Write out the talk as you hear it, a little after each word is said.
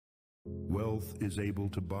Wealth is able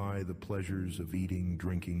to buy the pleasures of eating,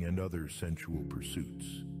 drinking, and other sensual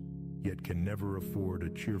pursuits, yet can never afford a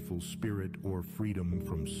cheerful spirit or freedom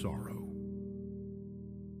from sorrow.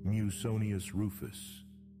 Musonius Rufus.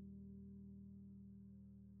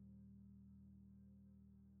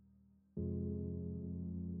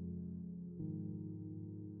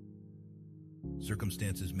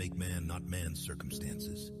 Circumstances make man, not man's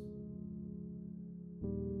circumstances.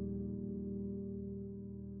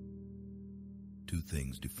 Two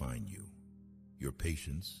things define you: your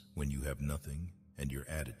patience when you have nothing, and your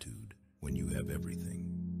attitude when you have everything.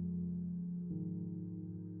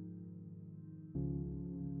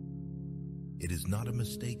 It is not a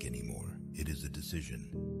mistake anymore, it is a decision.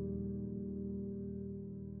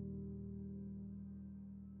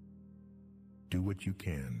 Do what you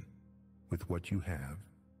can, with what you have,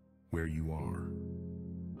 where you are.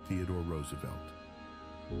 Theodore Roosevelt.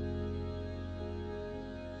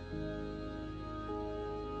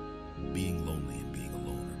 Being lonely and being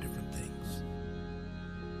alone are different things.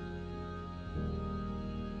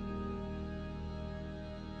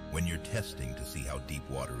 When you're testing to see how deep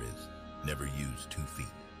water is, never use 2 feet.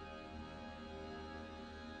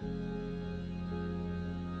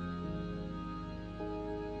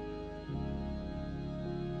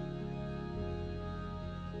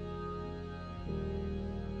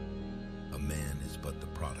 A man is but the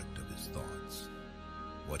product of his thoughts.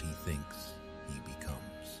 What he thinks, he becomes.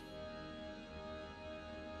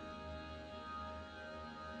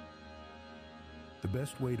 The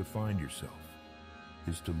best way to find yourself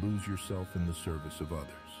is to lose yourself in the service of others.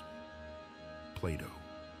 Plato.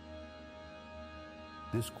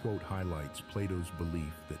 This quote highlights Plato's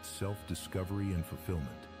belief that self-discovery and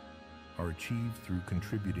fulfillment are achieved through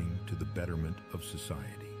contributing to the betterment of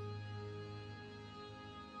society.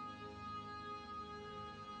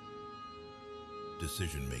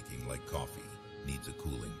 Decision-making, like coffee, needs a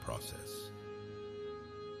cooling process.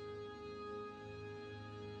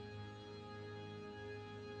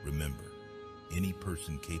 Remember, any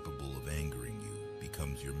person capable of angering you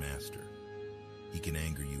becomes your master. He can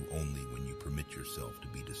anger you only when you permit yourself to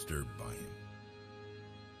be disturbed by him.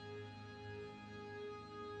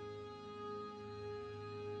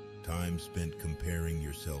 Time spent comparing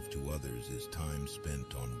yourself to others is time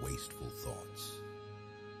spent on wasteful thoughts.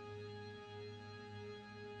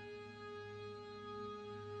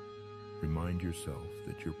 Remind yourself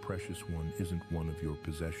that your precious one isn't one of your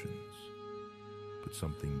possessions, but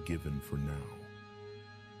something given for now,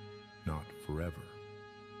 not forever.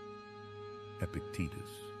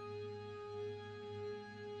 Epictetus.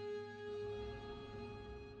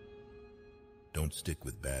 Don't stick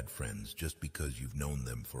with bad friends just because you've known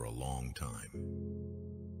them for a long time.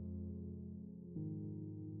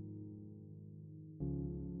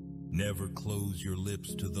 Never close your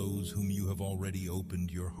lips to those whom you have already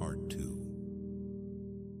opened your heart to.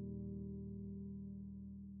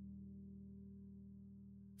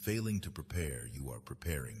 Failing to prepare, you are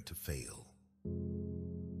preparing to fail.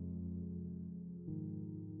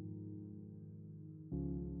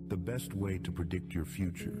 The best way to predict your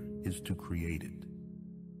future is to create it.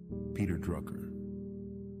 Peter Drucker.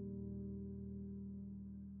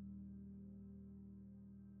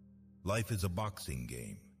 Life is a boxing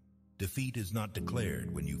game. Defeat is not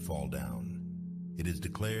declared when you fall down. It is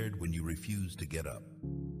declared when you refuse to get up.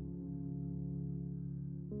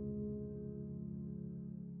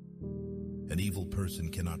 An evil person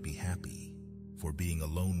cannot be happy, for being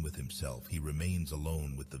alone with himself, he remains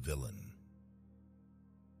alone with the villain.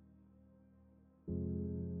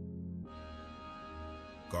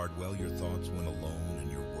 Guard well your thoughts when alone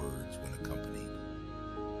and your words when accompanied.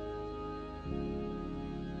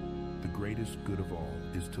 The greatest good of all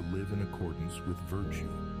is to live in accordance with virtue.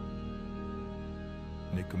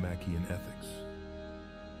 Nicomachean Ethics.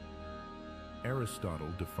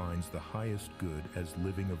 Aristotle defines the highest good as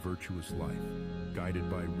living a virtuous life, guided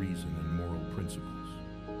by reason and moral principles.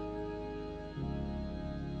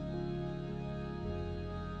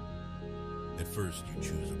 At first, you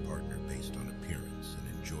choose a partner based on appearance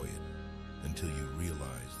and enjoy it, until you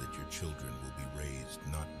realize that your children will be raised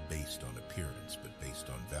not based on appearance, but based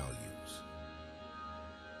on values.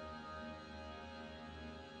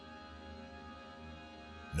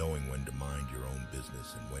 Knowing when to mind your own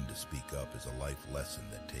business and when to speak up is a life lesson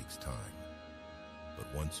that takes time. But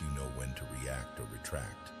once you know when to react or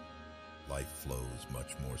retract, life flows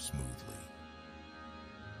much more smoothly.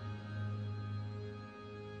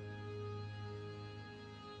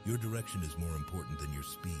 Your direction is more important than your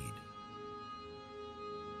speed.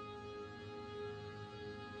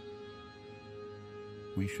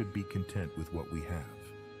 We should be content with what we have.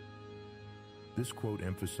 This quote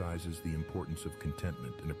emphasizes the importance of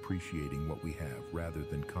contentment and appreciating what we have rather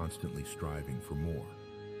than constantly striving for more.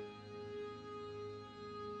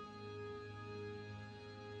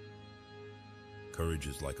 Courage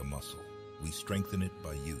is like a muscle. We strengthen it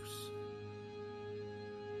by use.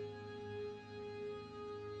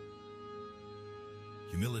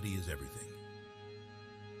 Humility is everything.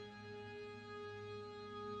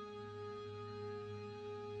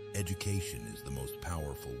 Education is the most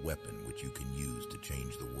powerful weapon which you can use to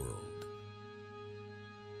change the world.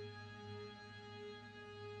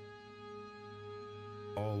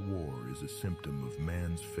 All war is a symptom of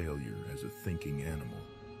man's failure as a thinking animal.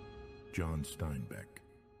 John Steinbeck.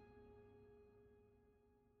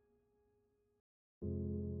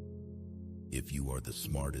 If you are the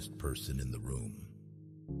smartest person in the room,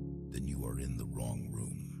 then you are in the wrong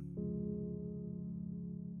room.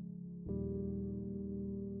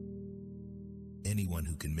 Anyone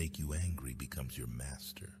who can make you angry becomes your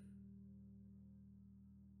master.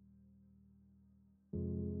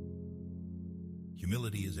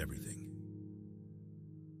 Humility is everything.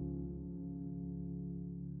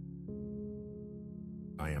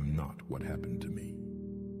 I am not what happened to me.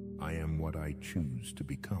 I am what I choose to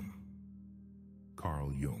become.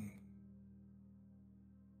 Carl Jung.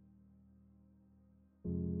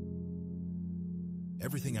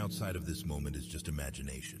 Everything outside of this moment is just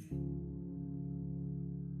imagination.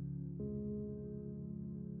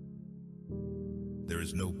 There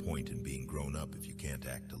is no point in being grown up if you can't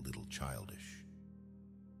act a little childish.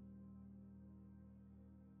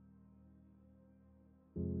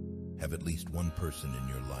 Have at least one person in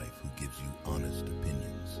your life who gives you honest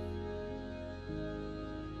opinions.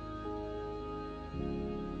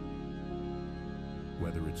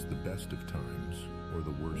 Whether it's the best of times or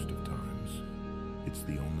the worst of times, it's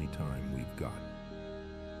the only time we've got.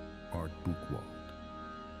 Art Buchwald.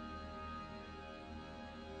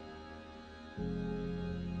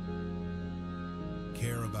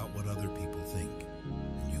 Care about what other people think,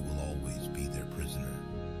 and you will always be their prisoner.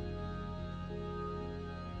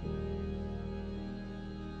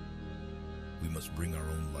 We must bring our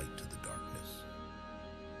own light to the darkness.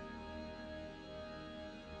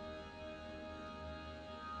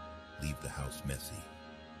 Leave the house messy,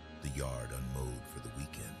 the yard unmowed for the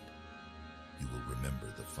weekend. You will remember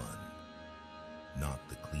the fun, not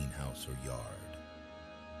the clean house or yard.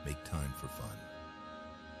 Make time for fun.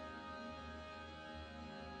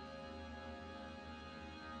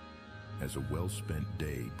 As a well-spent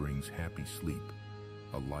day brings happy sleep,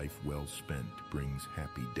 a life well spent brings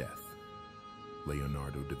happy death.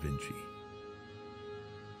 Leonardo da Vinci.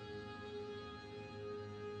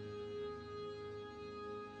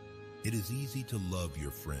 It is easy to love your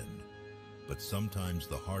friend, but sometimes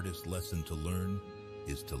the hardest lesson to learn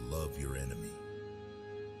is to love your enemy.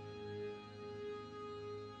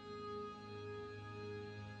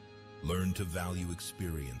 Learn to value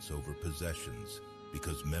experience over possessions,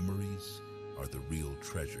 because memories are the real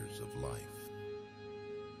treasures of life.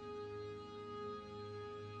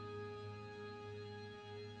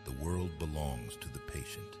 The world belongs to the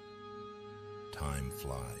patient. Time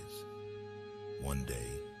flies. One day,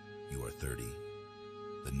 you are 30.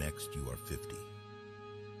 The next, you are 50.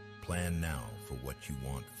 Plan now for what you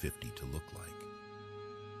want 50 to look like.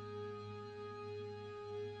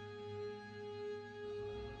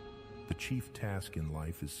 The chief task in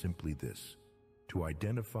life is simply this: to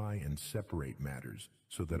identify and separate matters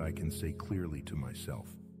so that I can say clearly to myself,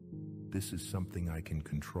 this is something I can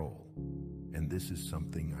control, and this is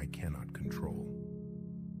something I cannot control.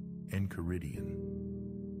 Enchiridion.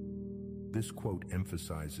 This quote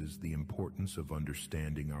emphasizes the importance of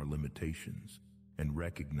understanding our limitations and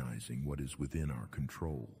recognizing what is within our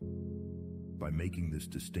control. By making this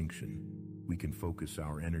distinction, we can focus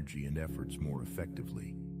our energy and efforts more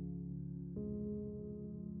effectively.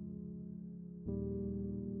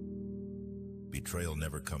 Betrayal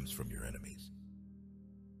never comes from your enemies.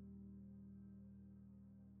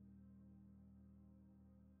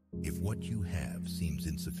 If what you have seems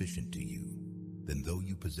insufficient to you, then though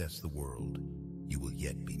you possess the world, you will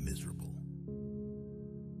yet be miserable.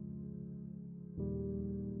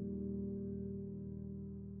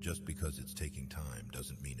 Just because it's taking time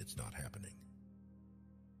doesn't mean it's not happening.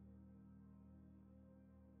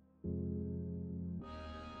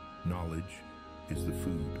 Knowledge is the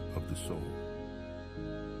food of the soul.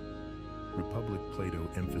 Republic Plato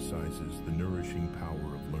emphasizes the nourishing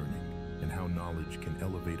power of learning and how knowledge can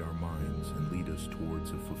elevate our minds and lead us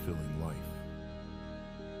towards a fulfilling life.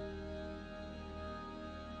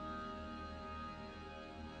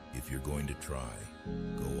 If you're going to try,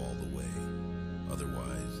 go all the way.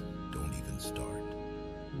 Otherwise, don't even start.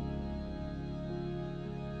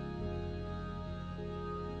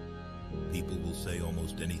 People will say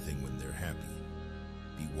almost anything when they're happy.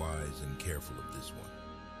 Be wise and careful of this one.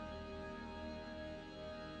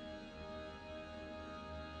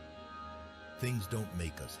 Things don't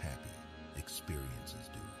make us happy. Experiences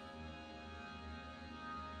do.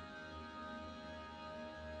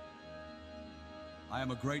 I am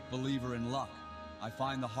a great believer in luck. I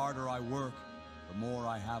find the harder I work, the more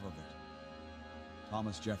I have of it.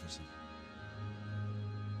 Thomas Jefferson.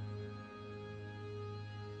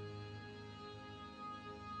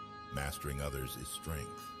 Mastering others is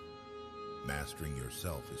strength. Mastering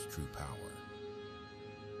yourself is true power.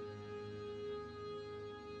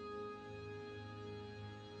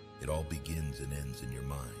 It all begins and ends in your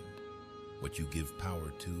mind. What you give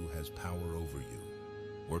power to has power over you.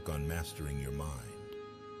 Work on mastering your mind.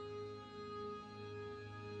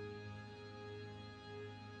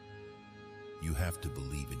 You have to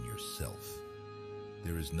believe in yourself.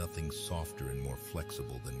 There is nothing softer and more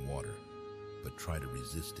flexible than water, but try to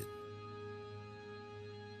resist it.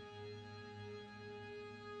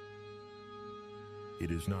 It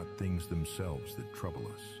is not things themselves that trouble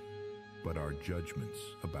us, but our judgments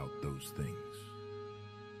about those things.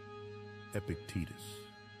 Epictetus.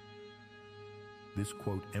 This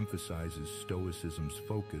quote emphasizes Stoicism's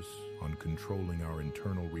focus on controlling our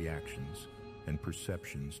internal reactions and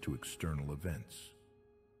perceptions to external events.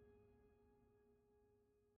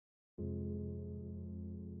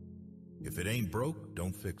 If it ain't broke,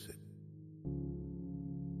 don't fix it.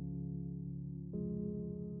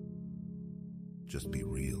 Just be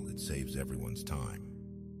real, it saves everyone's time.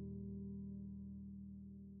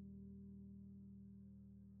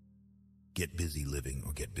 Get busy living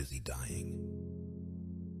or get busy dying.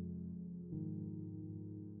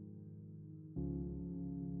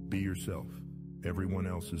 Be yourself. Everyone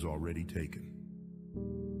else is already taken.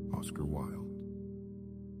 Oscar Wilde.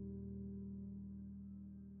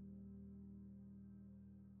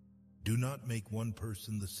 Do not make one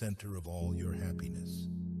person the center of all your happiness.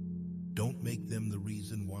 Don't make them the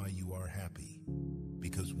reason why you are happy,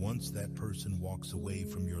 because once that person walks away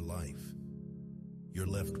from your life, you're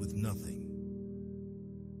left with nothing.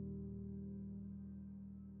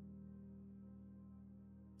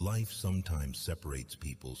 Life sometimes separates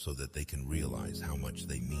people so that they can realize how much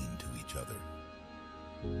they mean to each other.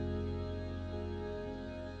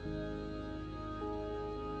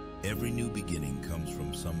 Every new beginning comes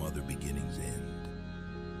from some other beginning's end.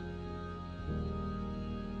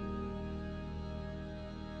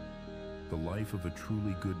 The life of a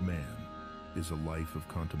truly good man is a life of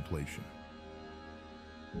contemplation.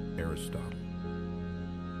 Aristotle.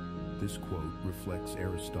 This quote reflects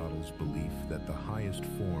Aristotle's belief that the highest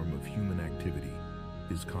form of human activity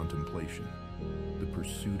is contemplation, the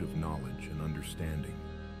pursuit of knowledge and understanding.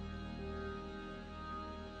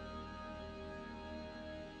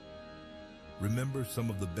 Remember, some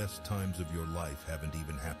of the best times of your life haven't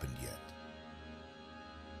even happened yet.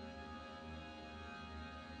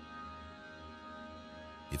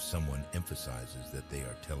 If someone emphasizes that they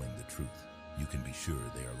are telling the truth, you can be sure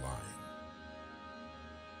they are lying.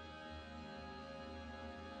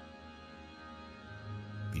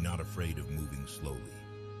 Be not afraid of moving slowly.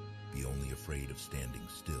 Be only afraid of standing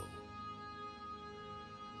still.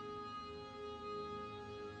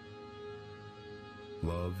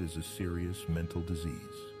 Love is a serious mental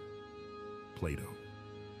disease. Plato.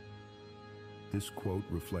 This quote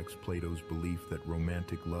reflects Plato's belief that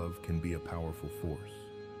romantic love can be a powerful force,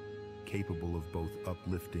 capable of both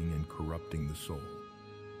uplifting and corrupting the soul.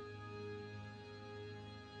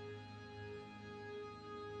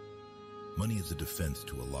 Money is a defense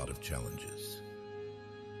to a lot of challenges.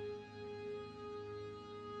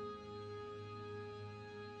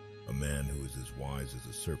 A man who is as wise as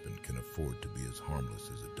a serpent can afford to be as harmless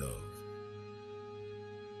as a dove.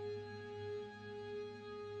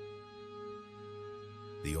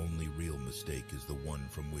 The only real mistake is the one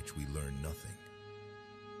from which we learn nothing.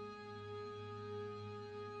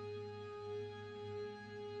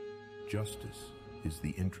 Justice is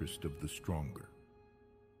the interest of the stronger.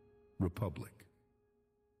 Republic.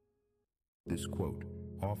 This quote,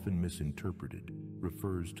 often misinterpreted,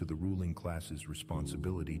 refers to the ruling class's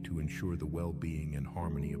responsibility to ensure the well-being and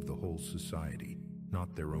harmony of the whole society,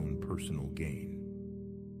 not their own personal gain.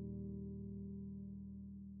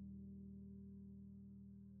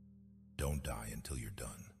 Don't die until you're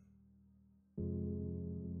done.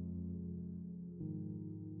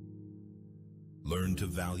 Learn to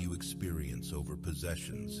value experience over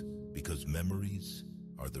possessions, because memories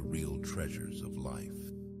are the real treasures of life.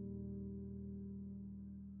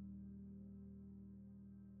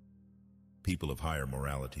 People of higher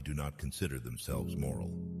morality do not consider themselves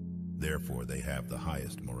moral. Therefore, they have the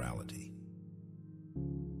highest morality.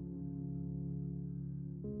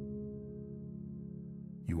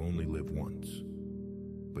 You only live once,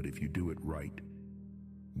 but if you do it right,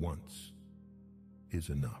 once is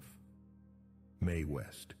enough. Mae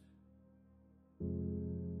West.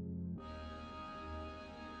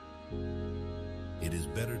 It is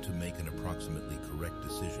better to make an approximately correct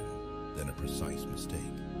decision than a precise mistake.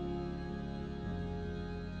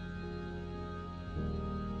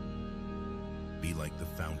 Be like the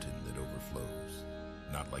fountain that overflows,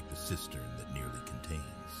 not like the cistern that nearly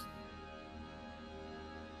contains.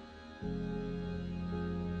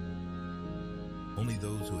 Only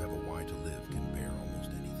those who have a why to live can bear almost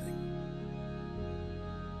anything.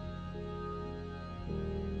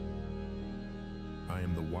 I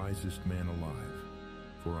am the wisest man alive,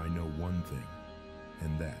 for I know one thing,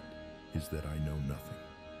 and that is that I know nothing.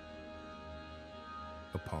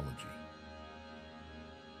 Apology.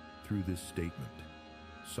 Through this statement,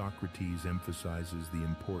 Socrates emphasizes the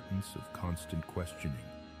importance of constant questioning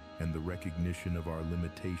and the recognition of our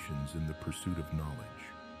limitations in the pursuit of knowledge.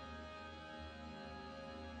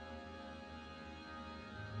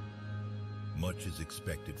 Much is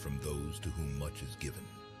expected from those to whom much is given.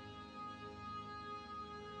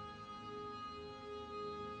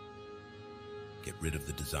 Get rid of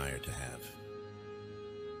the desire to have.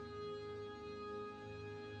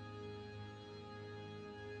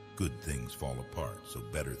 Good things fall apart, so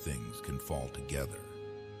better things can fall together.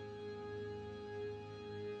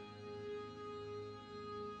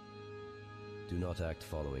 Do not act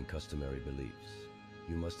following customary beliefs.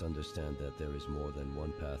 You must understand that there is more than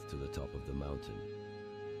one path to the top of the mountain.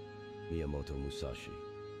 Miyamoto Musashi.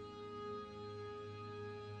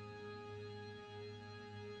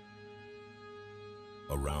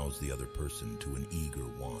 Arouse the other person to an eager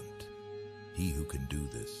want. He who can do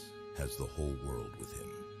this has the whole world with him.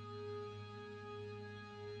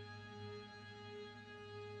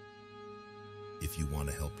 If you want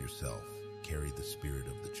to help yourself, carry the spirit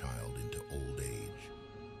of the child into old age,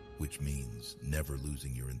 which means never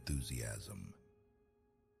losing your enthusiasm.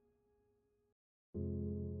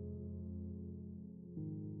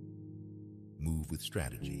 Move with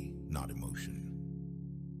strategy, not emotion.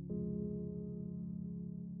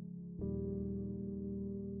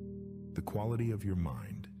 The quality of your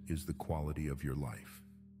mind is the quality of your life.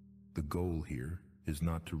 The goal here is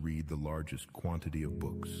not to read the largest quantity of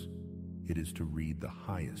books. It is to read the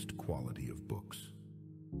highest quality of books.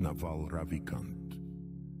 Naval Ravikant.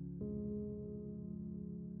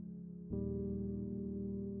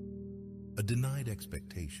 A denied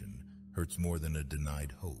expectation hurts more than a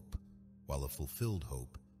denied hope, while a fulfilled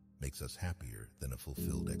hope makes us happier than a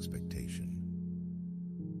fulfilled expectation.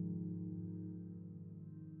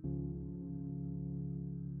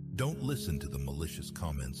 Don't listen to the malicious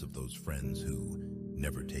comments of those friends who,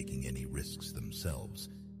 never taking any risks themselves,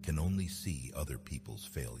 can only see other people's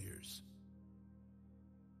failures.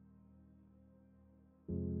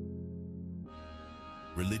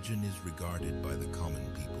 Religion is regarded by the common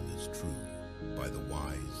people as true, by the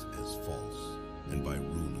wise as false, and by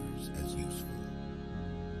rulers as useful.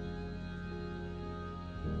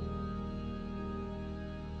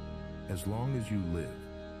 As long as you live,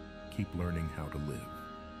 keep learning how to live.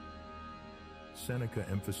 Seneca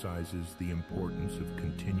emphasizes the importance of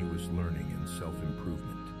continuous learning and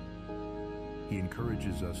self-improvement. He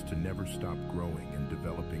encourages us to never stop growing and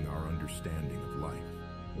developing our understanding of life.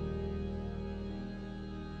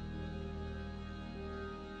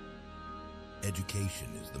 Education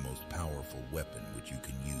is the most powerful weapon which you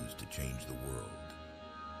can use to change the world.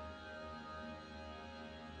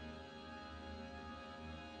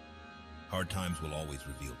 Hard times will always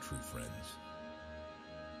reveal true friends.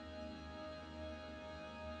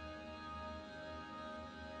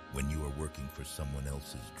 When you are working for someone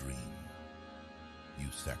else's dream, you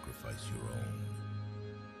sacrifice your own.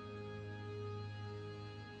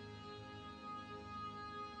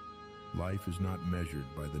 Life is not measured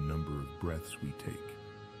by the number of breaths we take,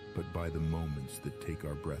 but by the moments that take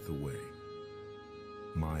our breath away.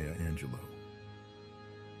 Maya Angelou.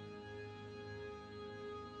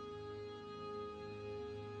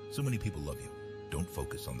 So many people love you. Don't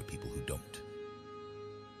focus on the people who don't.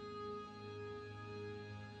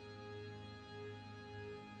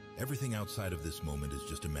 Everything outside of this moment is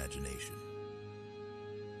just imagination.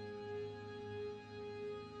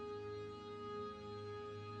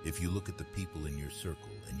 If you look at the people in your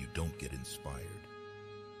circle and you don't get inspired,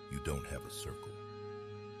 you don't have a circle.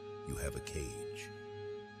 You have a cage.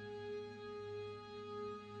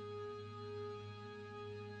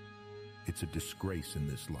 It's a disgrace in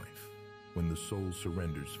this life when the soul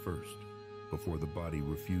surrenders first before the body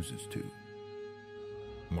refuses to.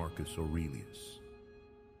 Marcus Aurelius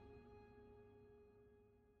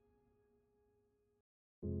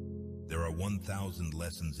are 1,000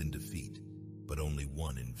 lessons in defeat, but only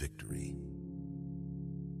one in victory.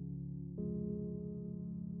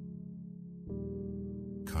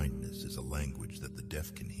 Kindness is a language that the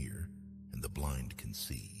deaf can hear and the blind can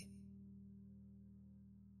see.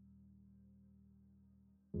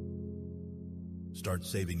 Start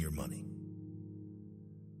saving your money.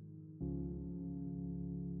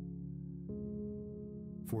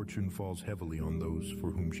 Fortune falls heavily on those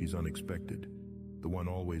for whom she's unexpected. The one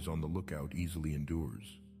always on the lookout easily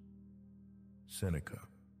endures. Seneca.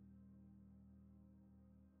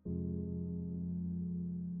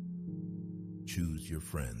 Choose your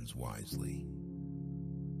friends wisely.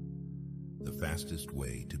 The fastest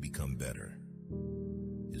way to become better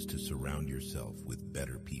is to surround yourself with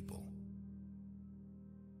better people.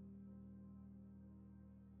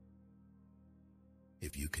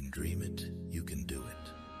 If you can dream it, you can do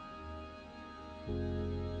it.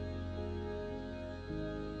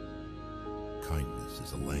 Kindness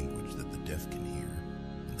is a language that the deaf can hear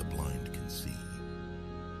and the blind can see.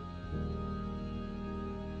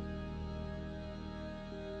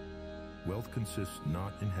 Wealth consists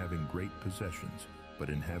not in having great possessions, but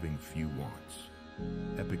in having few wants.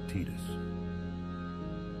 Epictetus.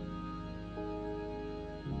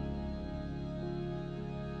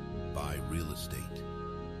 Buy real estate,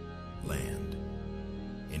 land,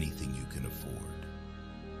 anything you can afford.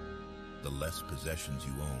 The less possessions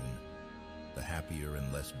you own, the happier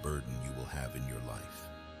and less burden you will have in your life.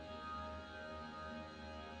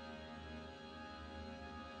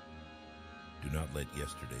 Do not let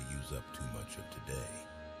yesterday use up too much of today.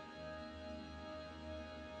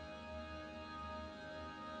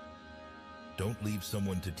 Don't leave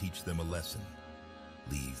someone to teach them a lesson.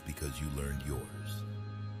 Leave because you learned yours.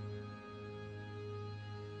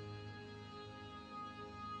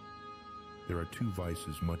 There are two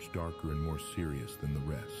vices much darker and more serious than the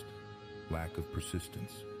rest: lack of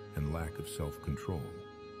persistence and lack of self-control.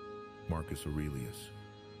 Marcus Aurelius.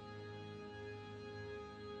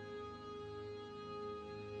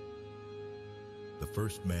 The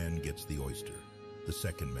first man gets the oyster, the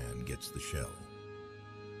second man gets the shell.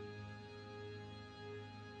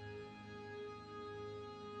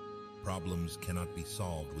 Problems cannot be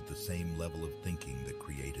solved with the same level of thinking that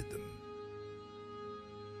created them.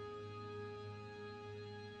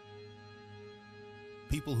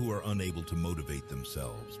 People who are unable to motivate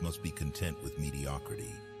themselves must be content with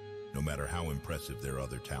mediocrity, no matter how impressive their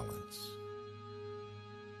other talents.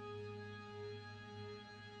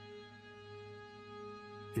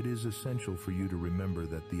 It is essential for you to remember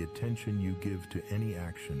that the attention you give to any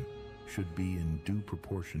action should be in due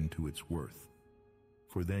proportion to its worth.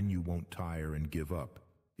 For then you won't tire and give up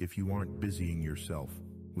if you aren't busying yourself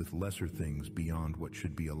with lesser things beyond what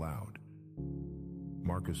should be allowed.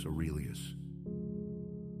 Marcus Aurelius.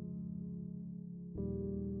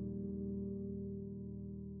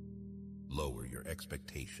 Lower your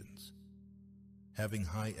expectations. Having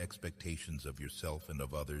high expectations of yourself and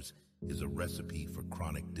of others is a recipe for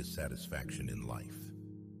chronic dissatisfaction in life.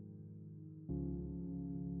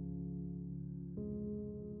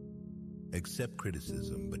 Accept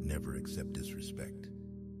criticism, but never accept disrespect.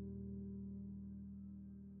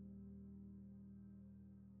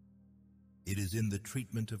 It is in the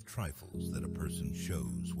treatment of trifles that a person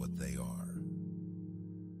shows what they are.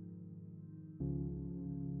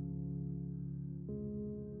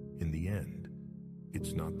 In the end,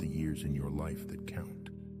 it's not the years in your life that count.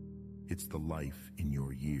 It's the life in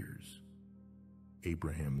your years.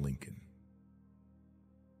 Abraham Lincoln.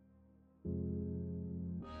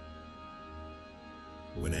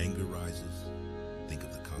 When anger rises, think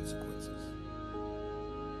of the consequences.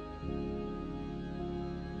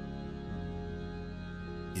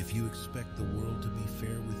 If you expect the world to be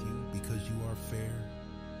fair with you because you are fair,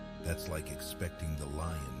 that's like expecting the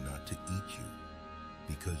lion not to eat you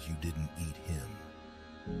because you didn't eat him.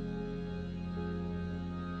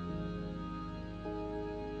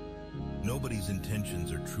 Nobody's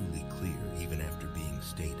intentions are truly clear even after being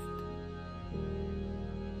stated.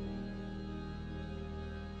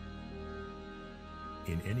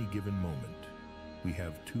 In any given moment, we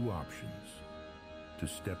have two options: to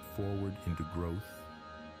step forward into growth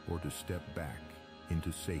or to step back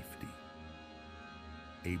into safety.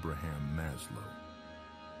 Abraham Maslow.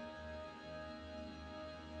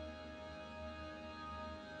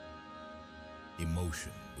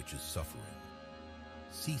 Emotion, which is suffering,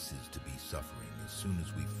 ceases to be suffering as soon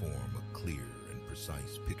as we form a clear and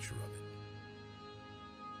precise picture of it.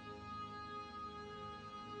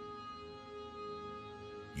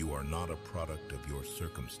 You are not a product of your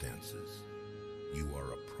circumstances. You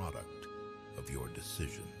are a product of your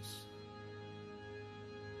decisions.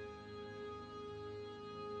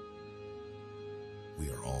 We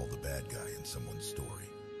are all the bad guy in someone's story.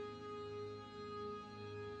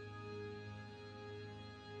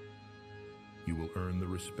 You will earn the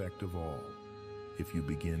respect of all if you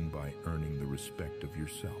begin by earning the respect of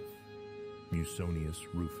yourself. Musonius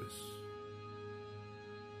Rufus.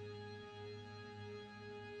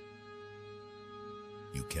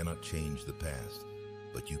 You cannot change the past,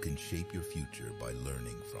 but you can shape your future by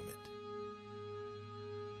learning from it.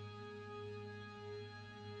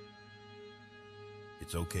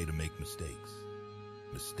 It's okay to make mistakes.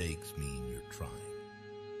 Mistakes mean you're trying.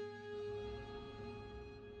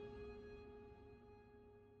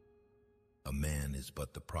 A man is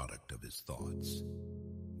but the product of his thoughts.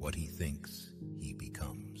 What he thinks, he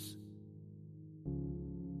becomes.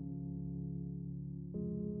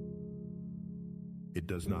 It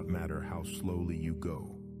does not matter how slowly you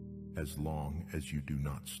go, as long as you do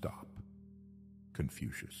not stop.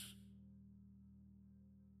 Confucius.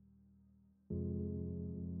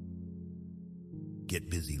 Get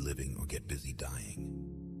busy living or get busy dying.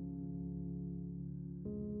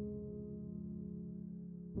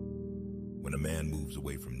 When a man moves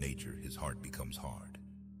away from nature, his heart becomes hard.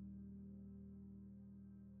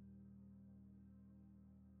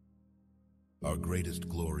 Our greatest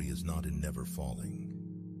glory is not in never falling,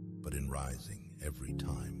 but in rising every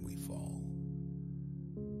time we fall.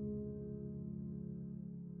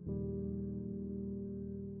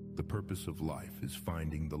 The purpose of life is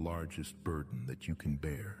finding the largest burden that you can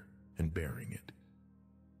bear and bearing it.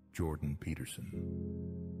 Jordan Peterson.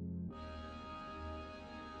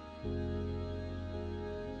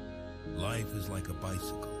 Life is like a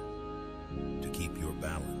bicycle. To keep your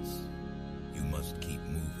balance, you must keep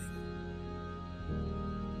moving.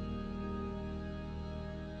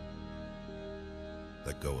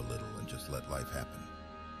 Let go a little and just let life happen.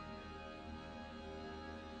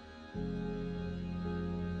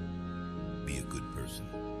 Be a good person,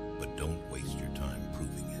 but don't waste your time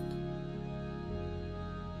proving it.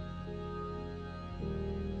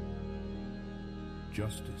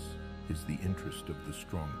 Justice is the interest of the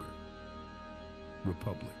stronger.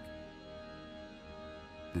 Republic.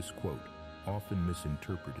 This quote, often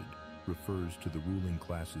misinterpreted, refers to the ruling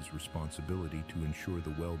class's responsibility to ensure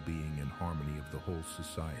the well-being and harmony of the whole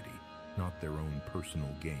society, not their own personal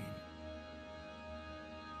gain.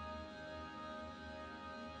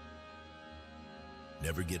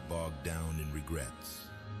 Never get bogged down in regrets.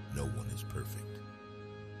 No one is perfect.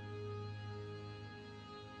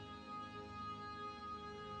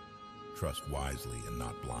 Trust wisely and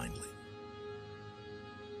not blindly.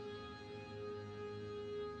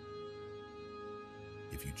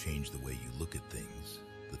 If you change the way you look at things,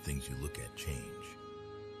 the things you look at change.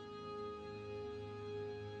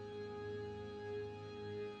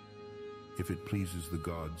 If it pleases the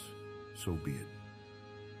gods, so be it.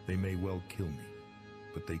 They may well kill me,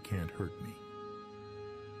 but they can't hurt me.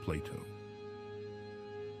 Plato.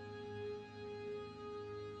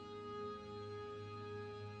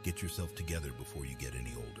 Get yourself together before you get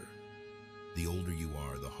any older. The older you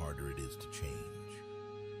are, the harder it is to change.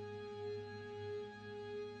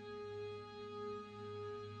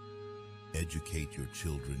 Educate your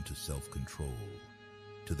children to self-control,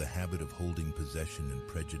 to the habit of holding possession and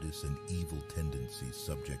prejudice and evil tendencies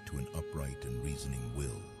subject to an upright and reasoning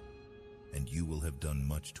will, and you will have done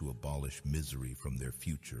much to abolish misery from their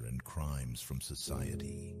future and crimes from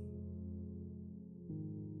society.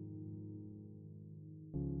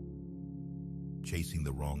 Chasing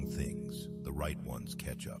the wrong things, the right ones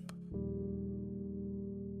catch up.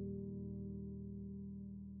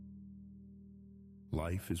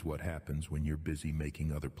 Life is what happens when you're busy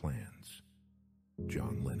making other plans.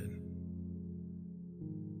 John Lennon.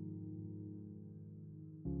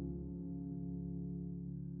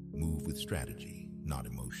 Move with strategy, not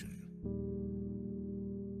emotion.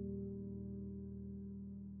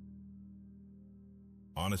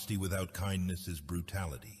 Honesty without kindness is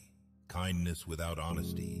brutality. Kindness without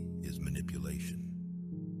honesty is manipulation.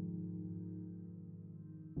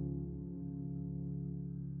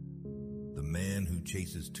 The man who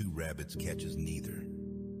chases two rabbits catches neither.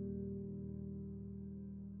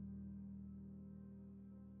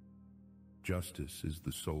 Justice is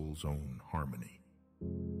the soul's own harmony.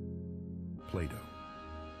 Plato.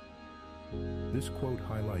 This quote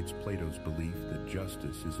highlights Plato's belief that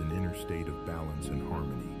justice is an inner state of balance and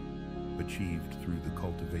harmony, achieved through the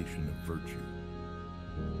cultivation of virtue.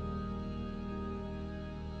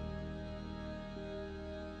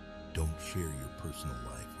 Don't share your personal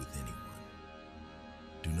life with anyone.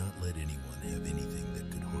 Do not let anyone have anything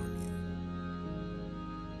that could harm you.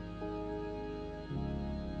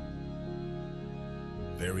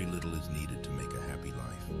 Very little is needed to make a happy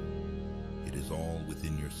life. It is all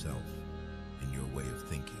within yourself, in your way of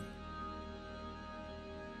thinking.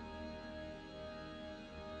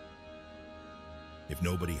 If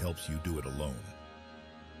nobody helps you, do it alone.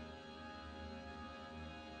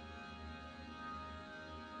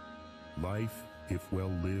 Life, if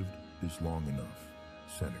well lived, is long enough.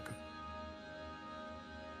 Seneca.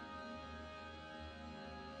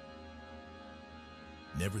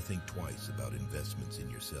 Never think twice about investments in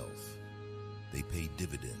yourself. They pay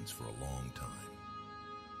dividends for a long time.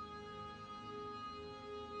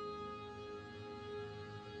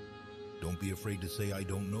 Don't be afraid to say I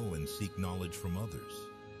don't know and seek knowledge from others.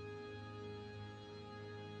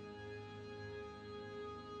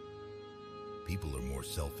 People are more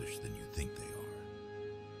selfish than you think they are.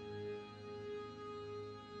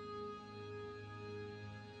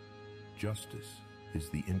 Justice is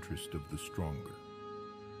the interest of the stronger.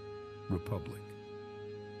 Republic.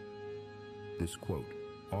 This quote,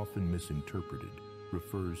 often misinterpreted,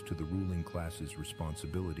 refers to the ruling class's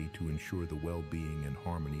responsibility to ensure the well-being and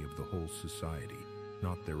harmony of the whole society,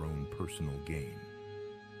 not their own personal gain.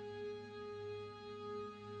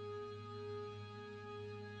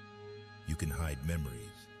 You can hide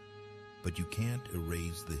memories, but you can't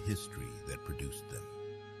erase the history that produced them.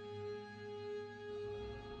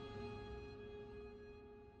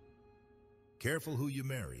 Careful who you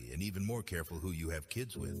marry, and even more careful who you have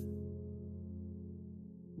kids with.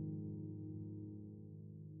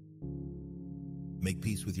 Make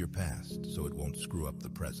peace with your past so it won't screw up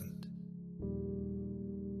the present.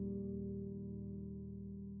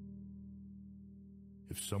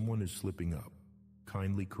 If someone is slipping up,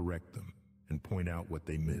 kindly correct them and point out what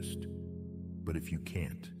they missed. But if you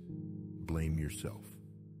can't, blame yourself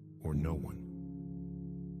or no one.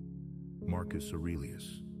 Marcus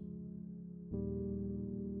Aurelius.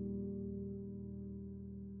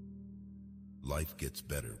 Life gets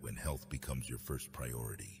better when health becomes your first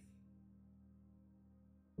priority.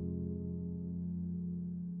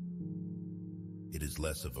 It is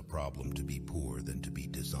less of a problem to be poor than to be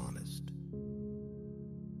dishonest.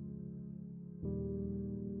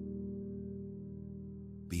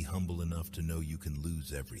 Be humble enough to know you can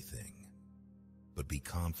lose everything, but be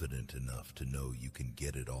confident enough to know you can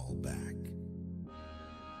get it all back.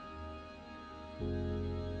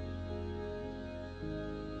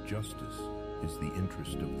 Justice is the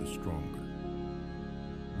interest of the stronger.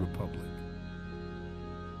 Republic.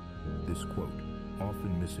 This quote,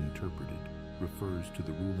 often misinterpreted, refers to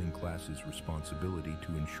the ruling class's responsibility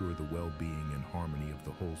to ensure the well-being and harmony of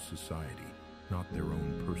the whole society, not their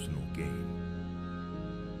own personal gain.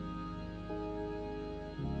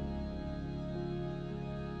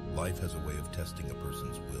 Life has a way of testing a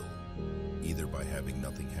person's will, either by having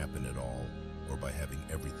nothing happen at all or by having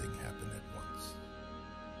everything happen at once.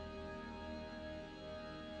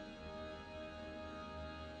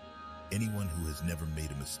 Anyone who has never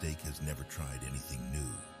made a mistake has never tried anything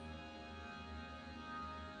new.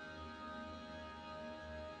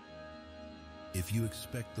 If you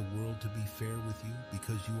expect the world to be fair with you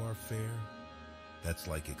because you are fair, that's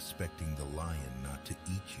like expecting the lion not to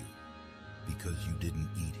eat you because you didn't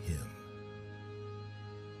eat him.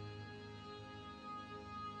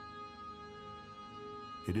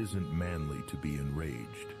 It isn't manly to be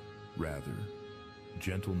enraged. Rather,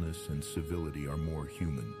 gentleness and civility are more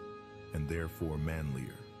human, and therefore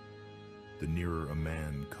manlier. The nearer a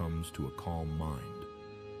man comes to a calm mind,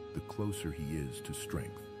 the closer he is to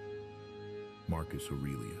strength. Marcus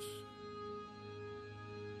Aurelius.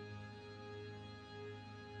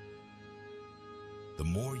 The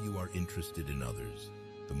more you are interested in others,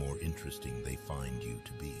 the more interesting they find you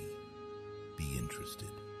to be. Be interested.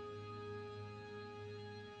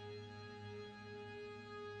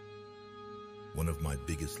 One of my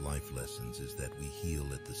biggest life lessons is that we heal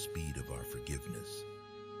at the speed of our forgiveness.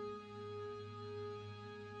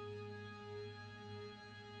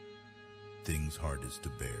 Things hardest to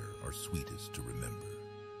bear are sweetest to remember.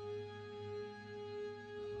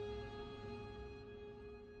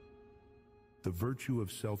 The virtue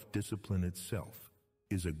of self-discipline itself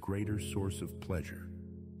is a greater source of pleasure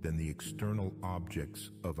than the external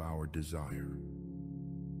objects of our desire.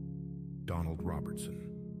 Donald Robertson.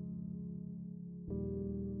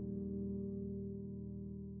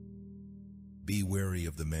 Be wary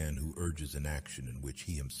of the man who urges an action in which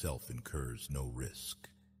he himself incurs no risk.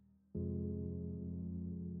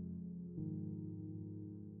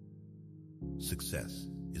 Success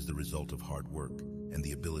is the result of hard work and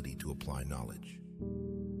the ability to apply knowledge.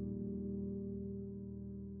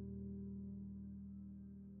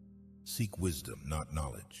 Seek wisdom, not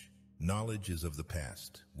knowledge. Knowledge is of the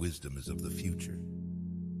past. Wisdom is of the future.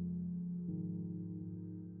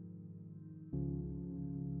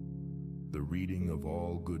 reading of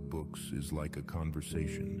all good books is like a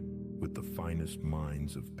conversation with the finest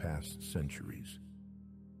minds of past centuries.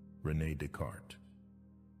 René Descartes.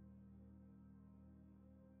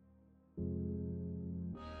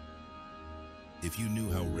 If you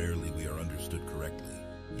knew how rarely we are understood correctly,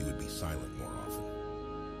 you would be silent more often.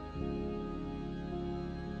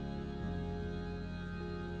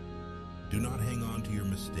 Do not hang on to your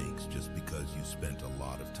mistakes just because you spent a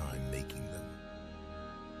lot of time making them.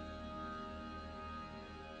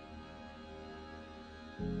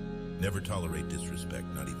 Never tolerate disrespect,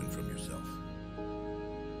 not even from yourself.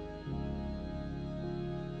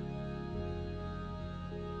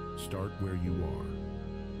 Start where you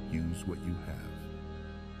are. Use what you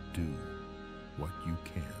have. Do what you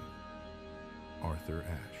can. Arthur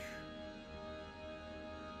Ashe.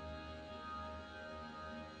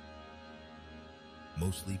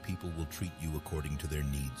 Mostly people will treat you according to their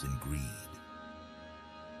needs and greed.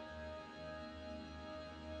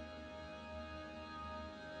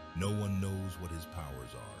 No one knows what his powers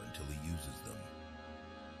are until he uses them.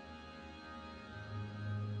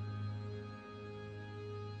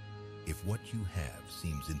 If what you have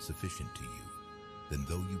seems insufficient to you, then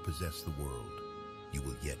though you possess the world, you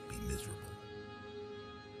will yet be miserable.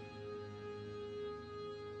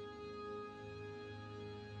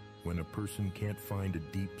 When a person can't find a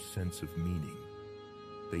deep sense of meaning,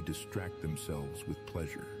 they distract themselves with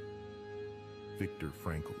pleasure. Viktor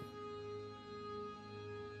Frankl.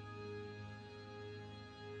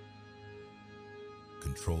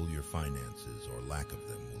 Control your finances, or lack of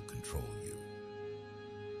them will control you.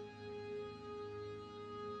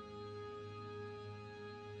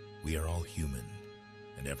 We are all human,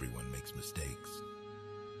 and everyone makes mistakes.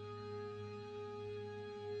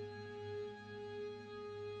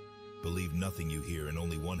 Believe nothing you hear and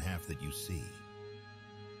only one half that you see.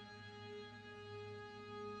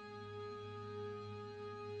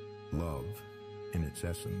 Love, in its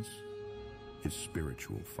essence, is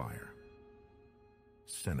spiritual fire.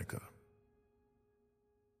 Seneca.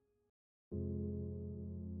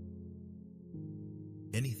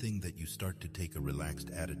 Anything that you start to take a relaxed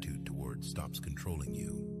attitude towards stops controlling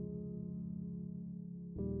you.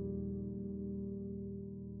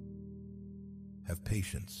 Have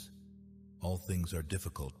patience. All things are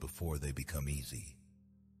difficult before they become easy.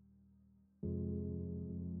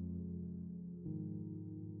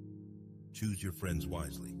 Choose your friends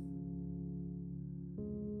wisely.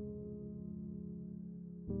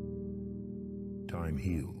 Time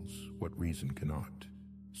heals what reason cannot.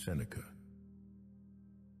 Seneca.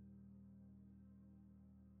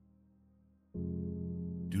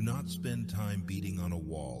 Do not spend time beating on a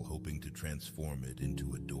wall hoping to transform it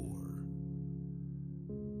into a door.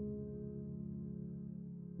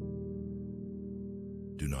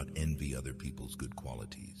 Do not envy other people's good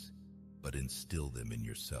qualities, but instill them in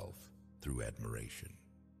yourself through admiration.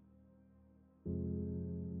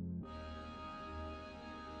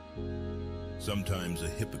 Sometimes a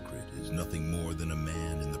hypocrite is nothing more than a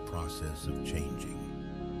man in the process of changing.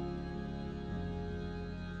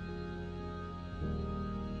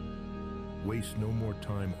 Waste no more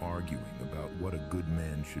time arguing about what a good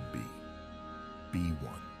man should be. Be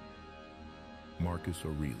one. Marcus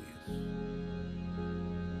Aurelius.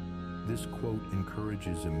 This quote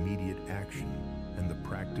encourages immediate action and the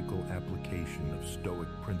practical application of Stoic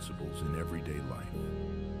principles in everyday life.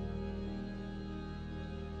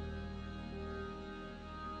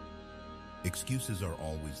 Excuses are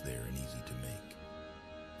always there and easy to make.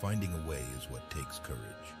 Finding a way is what takes courage.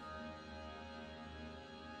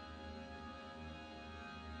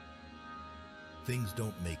 Things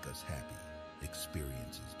don't make us happy,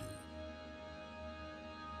 experiences do.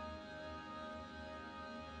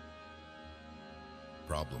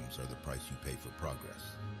 Problems are the price you pay for progress.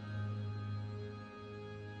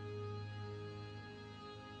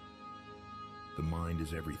 The mind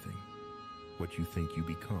is everything. What you think you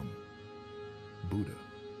become. Buddha.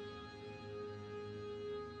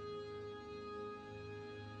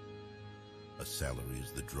 A salary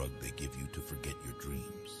is the drug they give you to forget your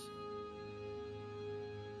dreams.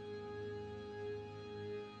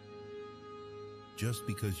 Just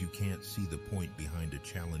because you can't see the point behind a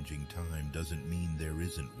challenging time doesn't mean there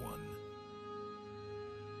isn't one.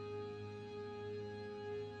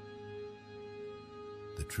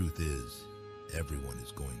 The truth is, everyone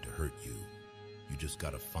is going to hurt you. You just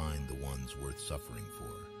gotta find the ones worth suffering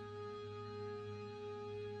for.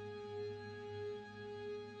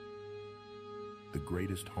 The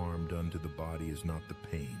greatest harm done to the body is not the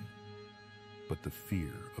pain, but the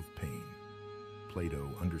fear of pain.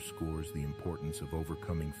 Plato underscores the importance of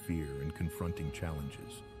overcoming fear and confronting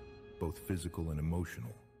challenges, both physical and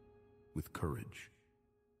emotional. with courage.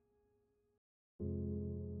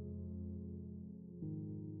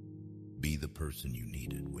 Be the person you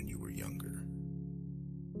needed when you were younger.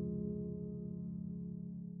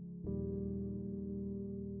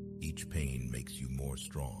 Each pain makes you more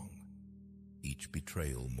strong, each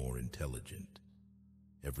betrayal more intelligent,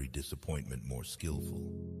 every disappointment more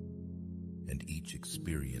skillful, and each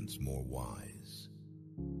experience more wise.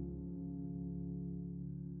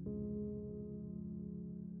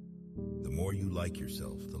 The more you like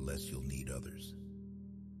yourself, the less you'll need others.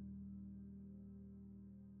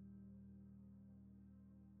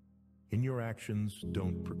 In your actions,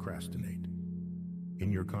 don't procrastinate.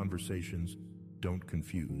 In your conversations, don't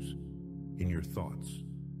confuse. In your thoughts,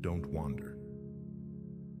 don't wander.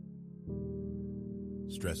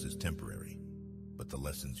 Stress is temporary, but the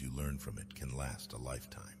lessons you learn from it can last a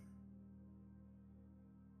lifetime.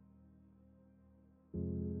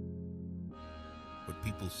 What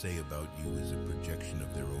people say about you is a projection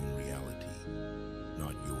of their own reality,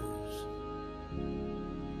 not yours.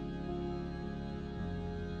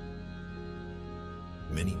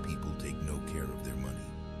 Many people take no care of their money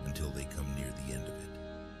until they come near the end of it,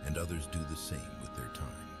 and others do the same with their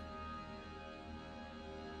time.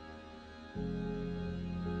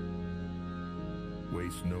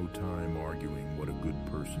 Waste no time arguing what a good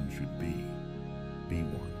person should be. Be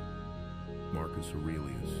one. Marcus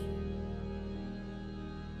Aurelius.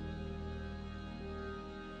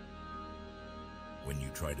 When you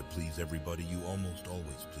try to please everybody, you almost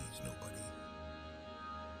always please nobody.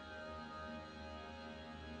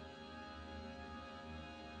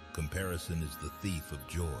 Comparison is the thief of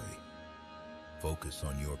joy. Focus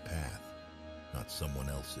on your path, not someone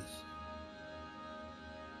else's.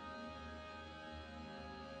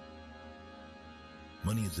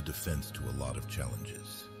 Money is a defense to a lot of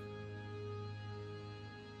challenges.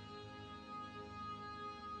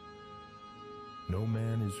 No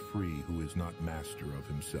man is free who is not master of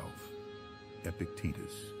himself.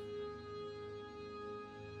 Epictetus.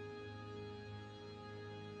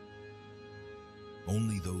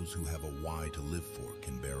 Only those who have a why to live for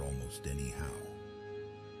can bear almost any how.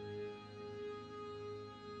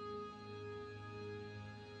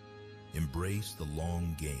 Embrace the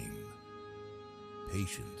long game.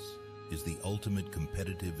 Patience is the ultimate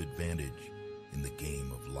competitive advantage in the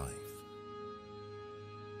game of life.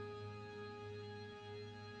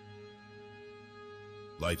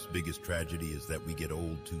 Life's biggest tragedy is that we get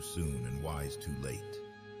old too soon and wise too late.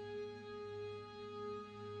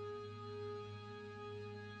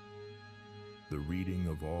 The reading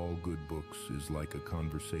of all good books is like a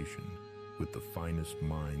conversation with the finest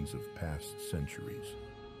minds of past centuries.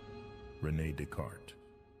 René Descartes.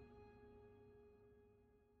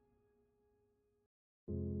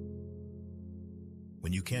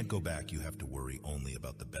 When you can't go back, you have to worry only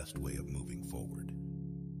about the best way of moving forward.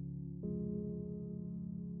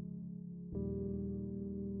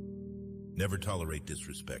 Never tolerate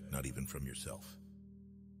disrespect, not even from yourself.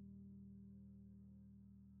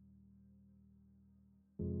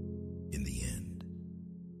 In the end,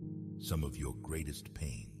 some of your greatest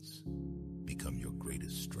pains become your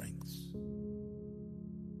greatest strengths.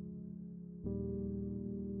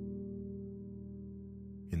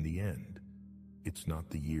 In the end, it's not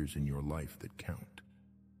the years in your life that count.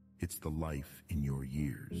 It's the life in your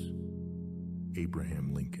years.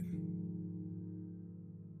 Abraham Lincoln.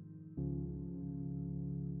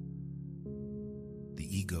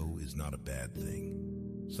 The ego is not a bad thing.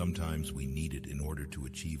 Sometimes we need it in order to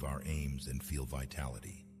achieve our aims and feel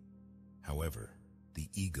vitality. However, the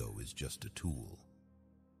ego is just a tool.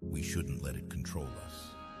 We shouldn't let it control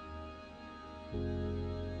us.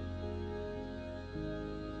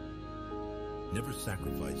 Never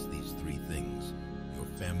sacrifice these three things: your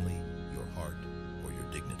family, your heart, or your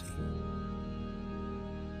dignity.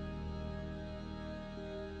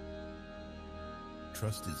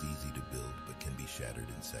 Trust is easy to build, but can be shattered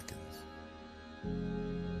in seconds.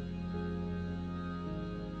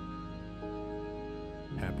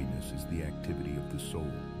 Happiness is the activity of the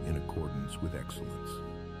soul in accordance with excellence.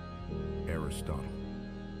 Aristotle.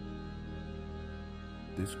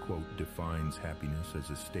 This quote defines happiness as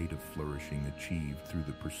a state of flourishing achieved through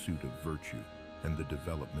the pursuit of virtue and the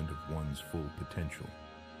development of one's full potential.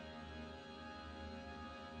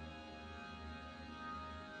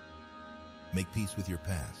 Make peace with your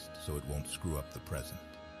past so it won't screw up the present.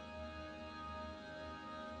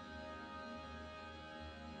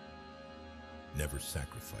 Never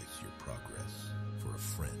sacrifice your progress for a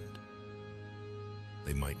friend.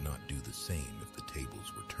 They might not do the same if the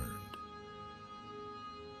tables were turned.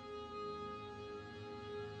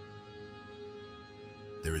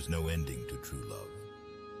 There is no ending to true love.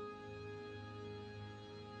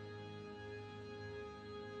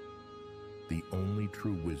 the only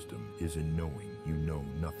true wisdom is in knowing you know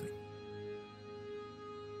nothing.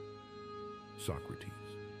 Socrates.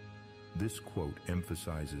 This quote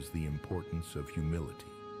emphasizes the importance of humility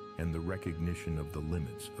and the recognition of the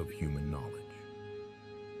limits of human knowledge.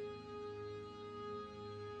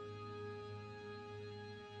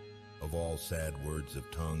 Of all sad words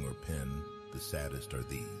of tongue or pen, the saddest are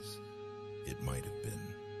these: it might have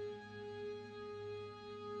been.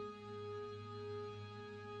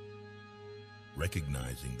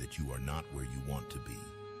 Recognizing that you are not where you want to be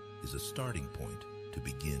is a starting point to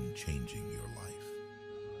begin changing your life.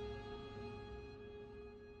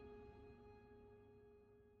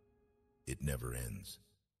 It never ends.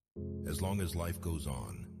 As long as life goes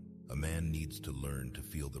on, a man needs to learn to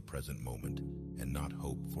feel the present moment and not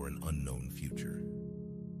hope for an unknown future.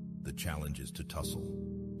 The challenge is to tussle,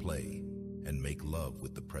 play, and make love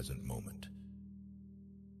with the present moment.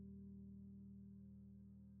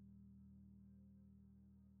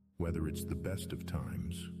 Whether it's the best of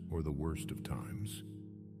times or the worst of times,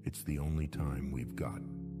 it's the only time we've got.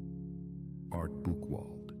 Art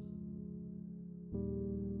Buchwald.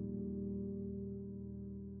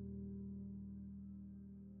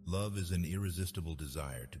 Love is an irresistible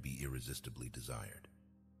desire to be irresistibly desired.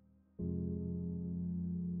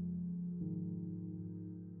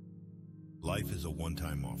 Life is a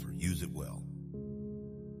one-time offer. Use it well.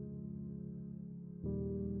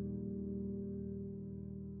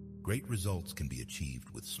 Great results can be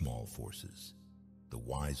achieved with small forces. The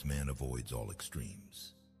wise man avoids all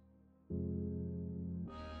extremes.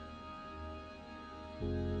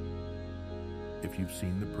 If you've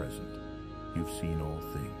seen the present, you've seen all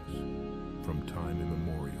things, from time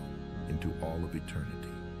immemorial into all of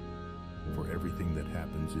eternity. For everything that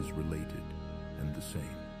happens is related and the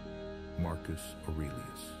same. Marcus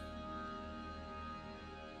Aurelius.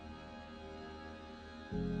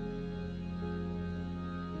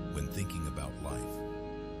 When thinking about life,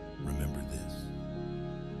 remember this: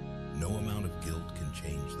 no amount of guilt can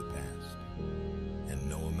change the past, and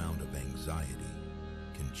no amount of anxiety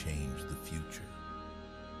can change the future.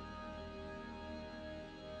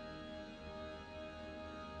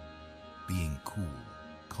 Being cool,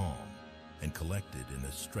 calm, and collected in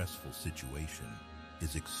a stressful situation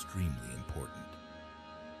is extremely important.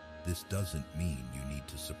 This doesn't mean you need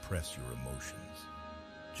to suppress your emotions.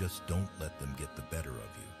 Just don't let them get the better of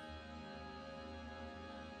you.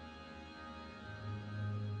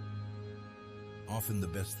 Often the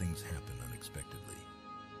best things happen unexpectedly.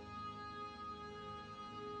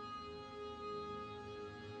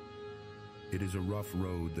 It is a rough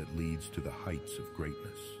road that leads to the heights of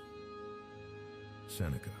greatness.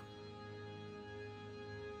 Seneca.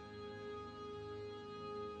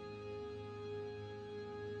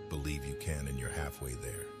 Believe you can, and you're halfway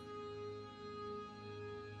there.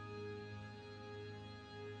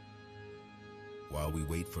 While we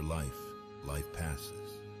wait for life, life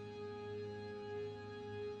passes.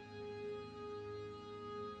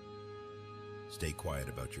 Stay quiet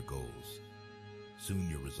about your goals. Soon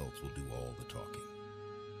your results will do all the talking.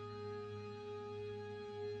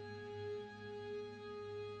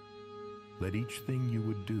 Let each thing you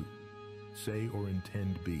would do, say or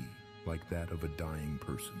intend be like that of a dying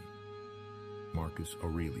person. Marcus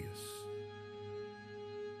Aurelius.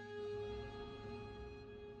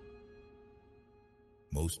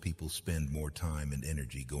 Most people spend more time and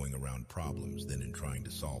energy going around problems than in trying to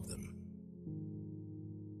solve them.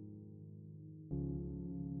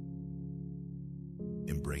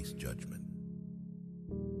 Embrace judgment.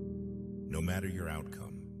 No matter your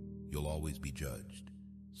outcome, you'll always be judged.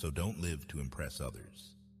 So don't live to impress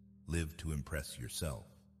others. Live to impress yourself.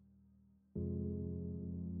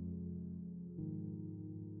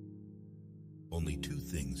 Only two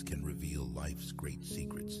things can reveal life's great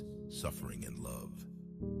secrets: suffering and love.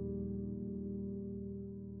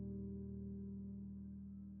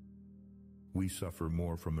 We suffer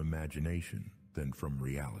more from imagination than from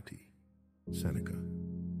reality. Seneca.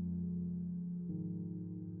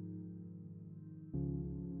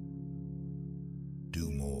 Do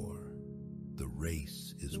more. The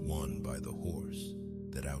race is won by the horse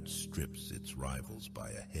that outstrips its rivals by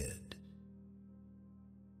a head.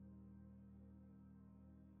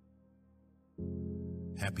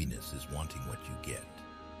 Happiness is wanting what you get.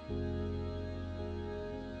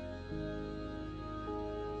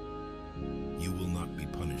 You will not be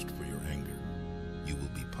punished for your anger. You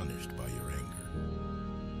will be punished by your anger.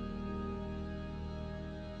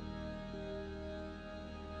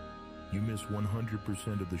 You miss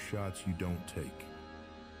 100% of the shots you don't take.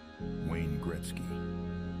 Wayne Gretzky.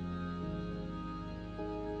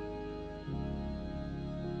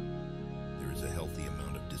 There is a healthy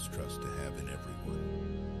amount of distrust mistrust to have in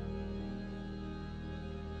everyone.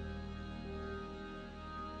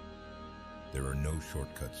 There are no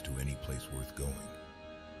shortcuts to any place worth going.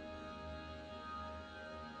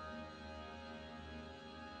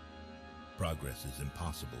 Progress is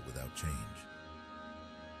impossible without change.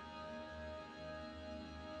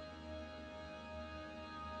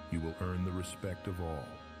 You will earn the respect of all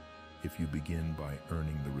if you begin by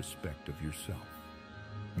earning the respect of yourself.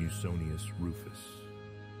 Musonius Rufus.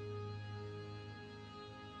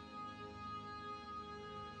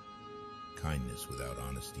 Kindness without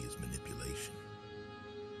honesty is manipulation.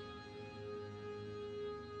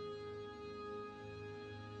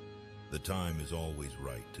 The time is always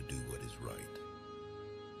right to do what is right.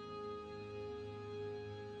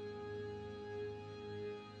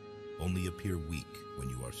 Only appear weak when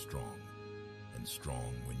you are strong, and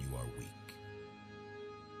strong when you are weak.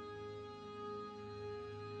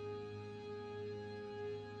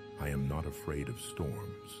 I am not afraid of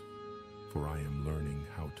storms, for I am learning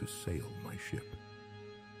how to sail my ship.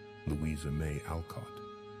 Louisa May Alcott.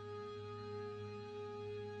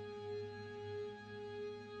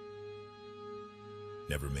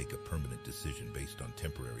 Never make a permanent decision based on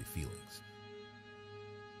temporary feelings.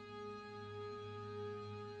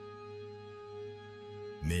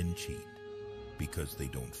 Men cheat because they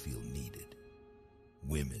don't feel needed.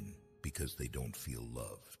 Women because they don't feel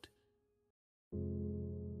loved.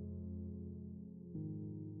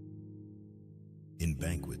 In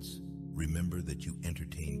banquets, remember that you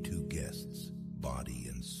entertain two guests, body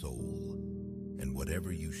and soul. And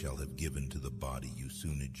whatever you shall have given to the body you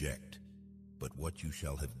soon eject, but what you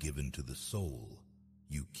shall have given to the soul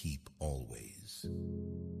you keep always.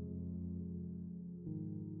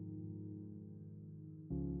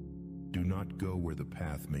 Do not go where the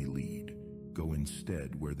path may lead. Go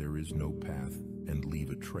instead where there is no path and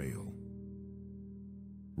leave a trail.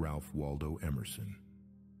 Ralph Waldo Emerson.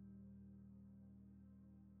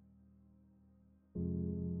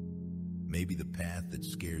 Maybe the path that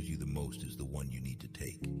scares you the most is the one you need to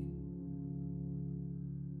take.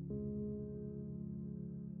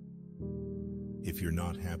 If you're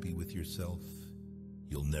not happy with yourself,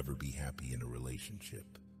 you'll never be happy in a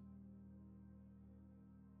relationship.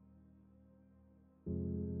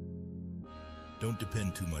 Don't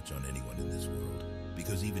depend too much on anyone in this world,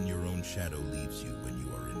 because even your own shadow leaves you when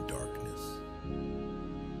you are in darkness.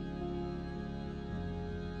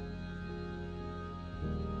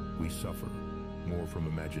 We suffer more from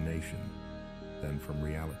imagination than from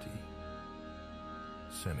reality.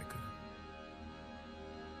 Seneca.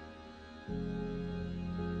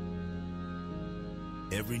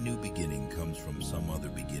 Every new beginning comes from some other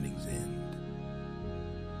beginning's end.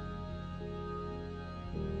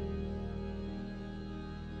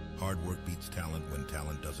 Hard work beats talent when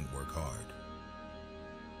talent doesn't work hard.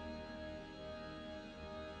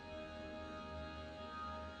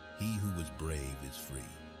 He who was brave is free.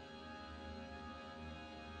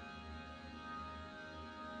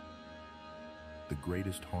 The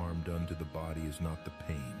greatest harm done to the body is not the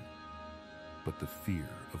pain, but the fear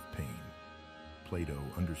of pain. Plato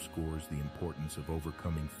underscores the importance of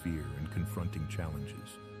overcoming fear and confronting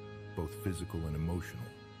challenges, both physical and emotional,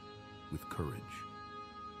 with courage.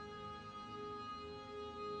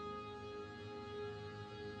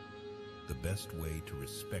 The best way to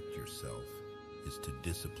respect yourself is to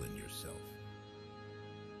discipline yourself.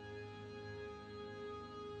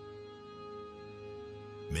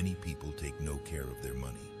 Many people take no care of their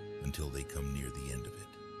money until they come near the end of it,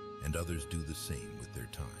 and others do the same with their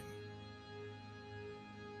time.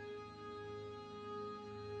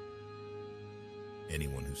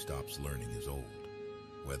 Anyone who stops learning is old,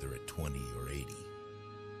 whether at 20 or 80.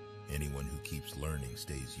 Anyone who keeps learning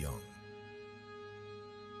stays young.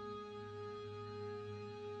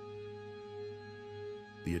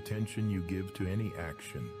 The attention you give to any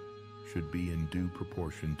action should be in due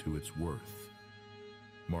proportion to its worth.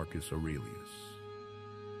 Marcus Aurelius.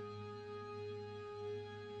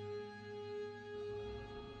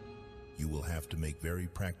 You will have to make very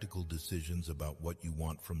practical decisions about what you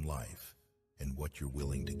want from life and what you're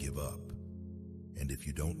willing to give up. And if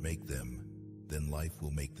you don't make them, then life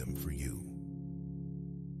will make them for you.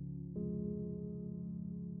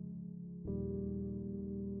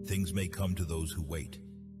 Things may come to those who wait,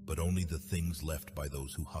 but only the things left by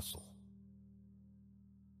those who hustle.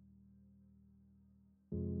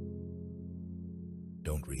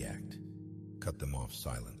 Don't react. Cut them off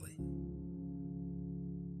silently.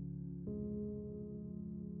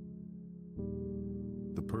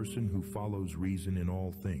 The person who follows reason in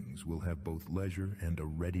all things will have both leisure and a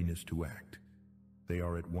readiness to act. They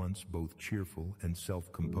are at once both cheerful and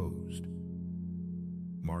self-composed.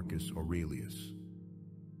 Marcus Aurelius.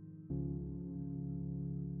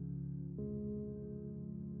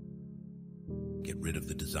 Get rid of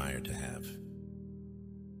the desire to have.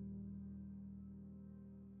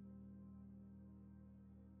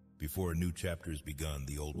 Before a new chapter is begun,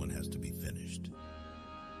 the old one has to be finished.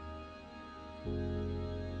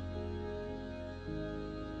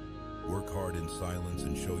 Work hard in silence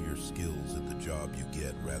and show your skills at the job you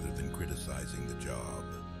get rather than criticizing the job.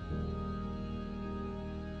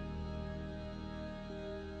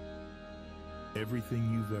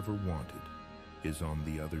 Everything you've ever wanted is on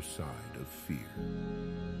the other side of fear.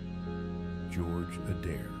 George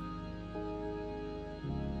Adair.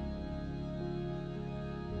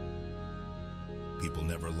 People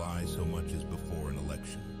never lie so much as before an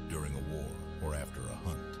election, during a war, or after a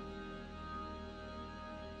hunt.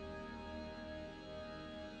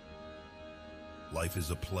 Life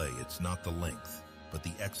is a play. It's not the length, but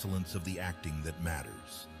the excellence of the acting that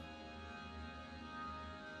matters.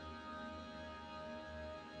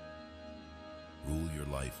 Rule your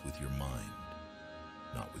life with your mind,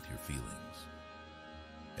 not with your feelings.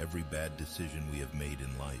 Every bad decision we have made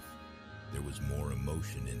in life, there was more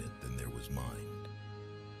emotion in it than there was mind.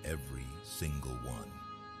 Every single one.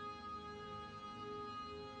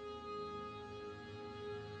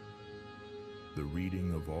 The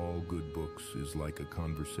reading of all good books is like a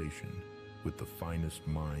conversation with the finest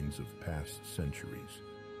minds of past centuries.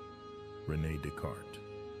 René Descartes.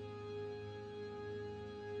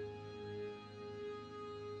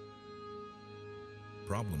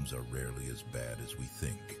 Problems are rarely as bad as we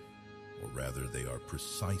think, or rather they are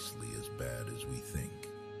precisely as bad as we think.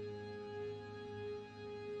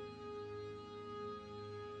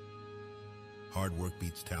 Hard work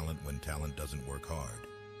beats talent when talent doesn't work hard.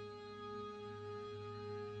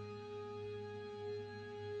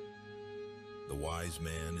 The wise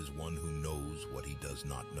man is one who knows what he does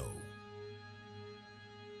not know.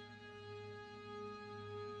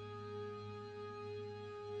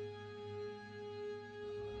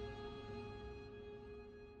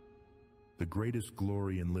 The greatest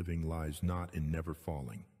glory in living lies not in never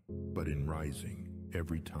falling, but in rising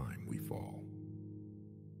every time we fall.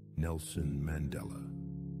 Nelson Mandela.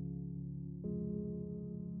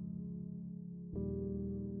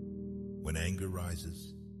 When anger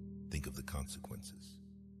rises, think of the consequences.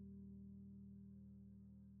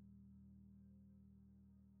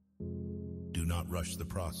 Do not rush the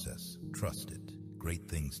process. Trust it. Great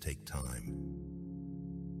things take time.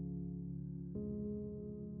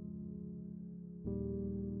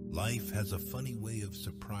 Life has a funny way of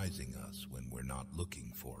surprising us when we're not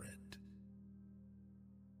looking for it.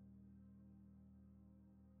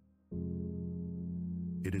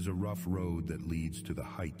 It is a rough road that leads to the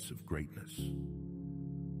heights of greatness.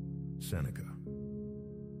 Seneca.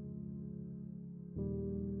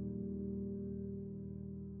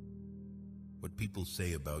 What people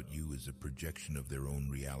say about you is a projection of their own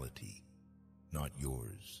reality, not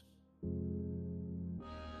yours.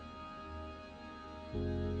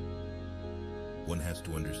 One has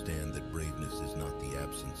to understand that braveness is not the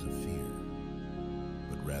absence of fear,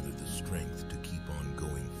 but rather the strength to keep on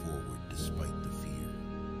going forward despite the fear.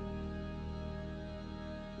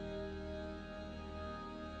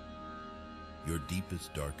 Your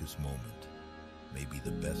deepest, darkest moment may be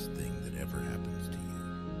the best thing that ever happens to you.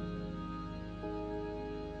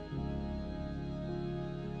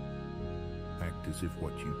 Act as if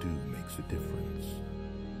what you do makes a difference.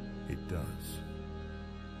 It does.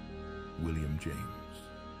 William James.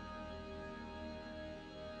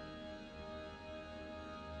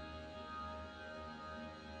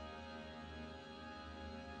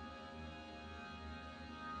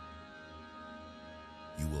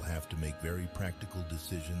 You will have to make very practical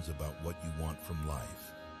decisions about what you want from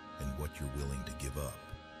life and what you're willing to give up.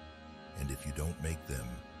 And if you don't make them,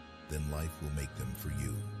 then life will make them for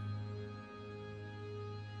you.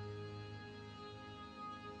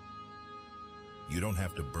 You don't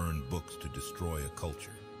have to burn books to destroy a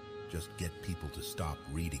culture. Just get people to stop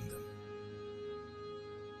reading them.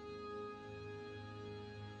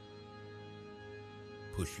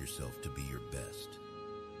 Push yourself to be your best.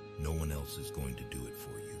 No one else is going to do it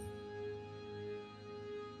for you.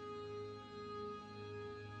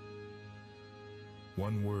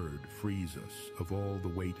 One word frees us of all the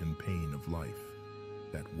weight and pain of life.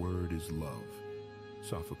 That word is love.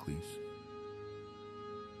 Sophocles.